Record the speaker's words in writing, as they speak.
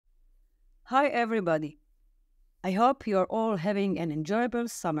Hi everybody! I hope you are all having an enjoyable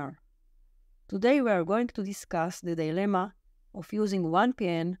summer. Today we are going to discuss the dilemma of using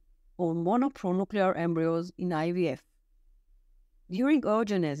 1PN or monopronuclear embryos in IVF. During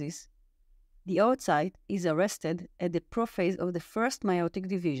oogenesis, the oocyte is arrested at the prophase of the first meiotic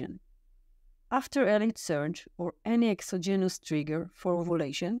division. After early surge or any exogenous trigger for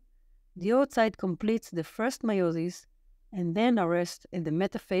ovulation, the oocyte completes the first meiosis and then arrests at the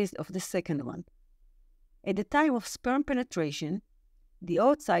metaphase of the second one. At the time of sperm penetration, the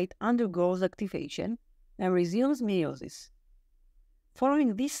oocyte undergoes activation and resumes meiosis.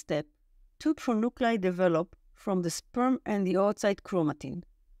 Following this step, two pronuclei develop from the sperm and the oocyte chromatin.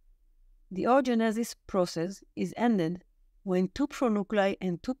 The oogenesis process is ended when two pronuclei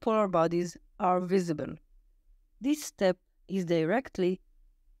and two polar bodies are visible. This step is directly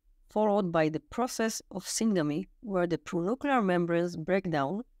followed by the process of syngamy, where the pronuclear membranes break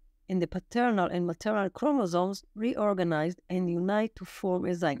down and the paternal and maternal chromosomes reorganize and unite to form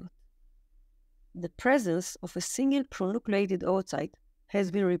a zygote. The presence of a single pronucleated oocyte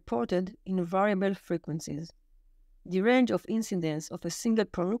has been reported in variable frequencies. The range of incidence of a single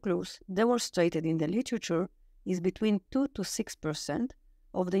pronucleus demonstrated in the literature is between 2 to 6%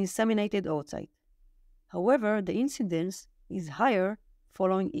 of the inseminated oocyte. However, the incidence is higher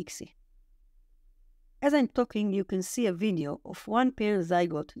following ICSI. As I'm talking, you can see a video of 1PN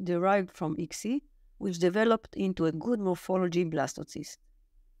zygote derived from ICSI, which developed into a good morphology blastocyst.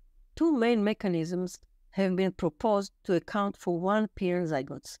 Two main mechanisms have been proposed to account for 1PN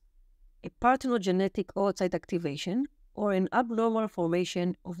zygotes: a parthenogenetic oocyte activation or an abnormal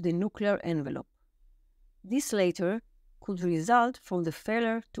formation of the nuclear envelope. This latter could result from the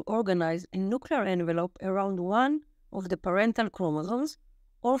failure to organize a nuclear envelope around one of the parental chromosomes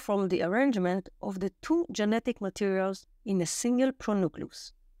or from the arrangement of the two genetic materials in a single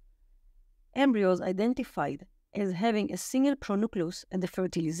pronucleus. Embryos identified as having a single pronucleus at the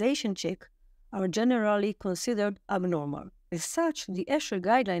fertilization check are generally considered abnormal. As such, the ESHRE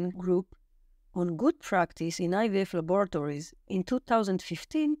guideline group on good practice in IVF laboratories in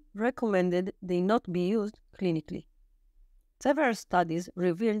 2015 recommended they not be used clinically. Several studies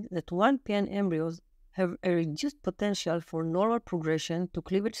revealed that 1PN embryos have a reduced potential for normal progression to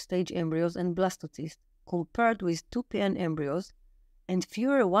cleavage stage embryos and blastocysts compared with 2PN embryos, and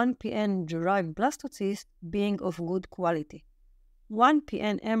fewer 1PN derived blastocysts being of good quality.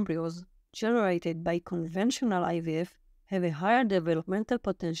 1PN embryos generated by conventional IVF have a higher developmental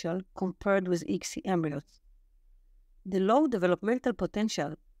potential compared with ICSI embryos. The low developmental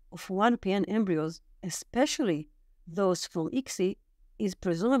potential of 1PN embryos, especially those from ICSI, is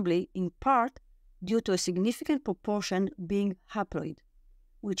presumably in part due to a significant proportion being haploid,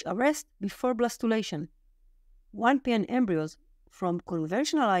 which arrest before blastulation. 1PN embryos from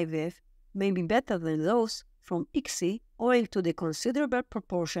conventional IVF may be better than those from ICSI owing to the considerable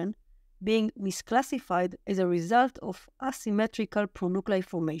proportion being misclassified as a result of asymmetrical pronuclei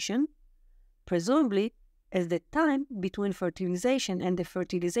formation, presumably as the time between fertilization and the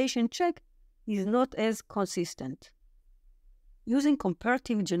fertilization check is not as consistent. Using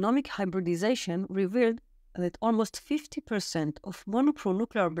comparative genomic hybridization revealed that almost 50% of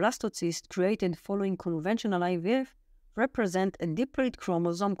monopronuclear blastocysts created following conventional IVF represent a diploid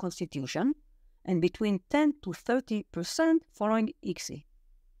chromosome constitution, and between 10 to 30% following ICSI.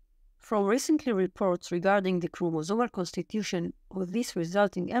 From recent reports regarding the chromosomal constitution of these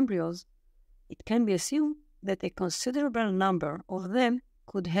resulting embryos, it can be assumed that a considerable number of them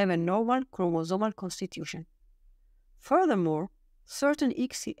could have a normal chromosomal constitution. Furthermore, certain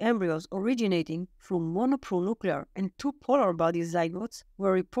ICSI embryos originating from monopronuclear and two polar body zygotes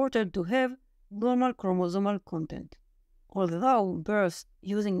were reported to have normal chromosomal content. Although births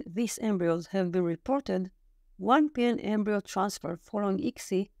using these embryos have been reported, 1PN embryo transfer following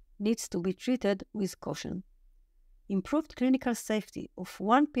ICSI needs to be treated with caution. Improved clinical safety of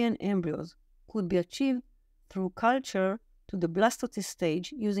 1PN embryos could be achieved through culture to the blastocyst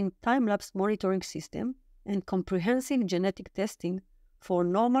stage using time-lapse monitoring system and comprehensive genetic testing for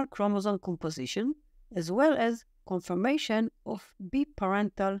normal chromosome composition, as well as confirmation of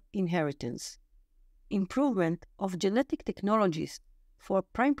biparental inheritance. Improvement of genetic technologies for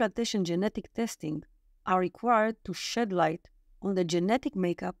preimplantation genetic testing are required to shed light on the genetic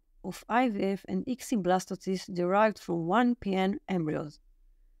makeup of IVF and ICSI blastocysts derived from 1PN embryos.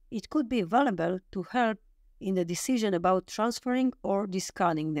 It could be valuable to help in the decision about transferring or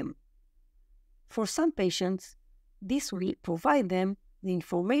discarding them. For some patients, this will provide them the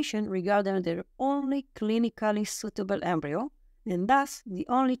information regarding their only clinically suitable embryo, and thus the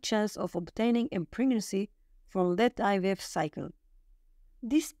only chance of obtaining a pregnancy from that IVF cycle.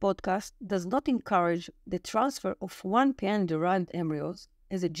 This podcast does not encourage the transfer of 1PN-derived embryos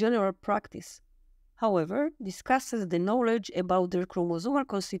as a general practice. However, discusses the knowledge about their chromosomal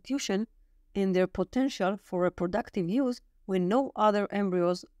constitution and their potential for reproductive use when no other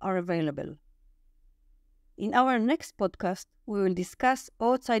embryos are available. In our next podcast, we will discuss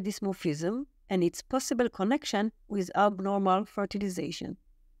oocyte dysmorphism and its possible connection with abnormal fertilization.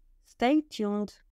 Stay tuned.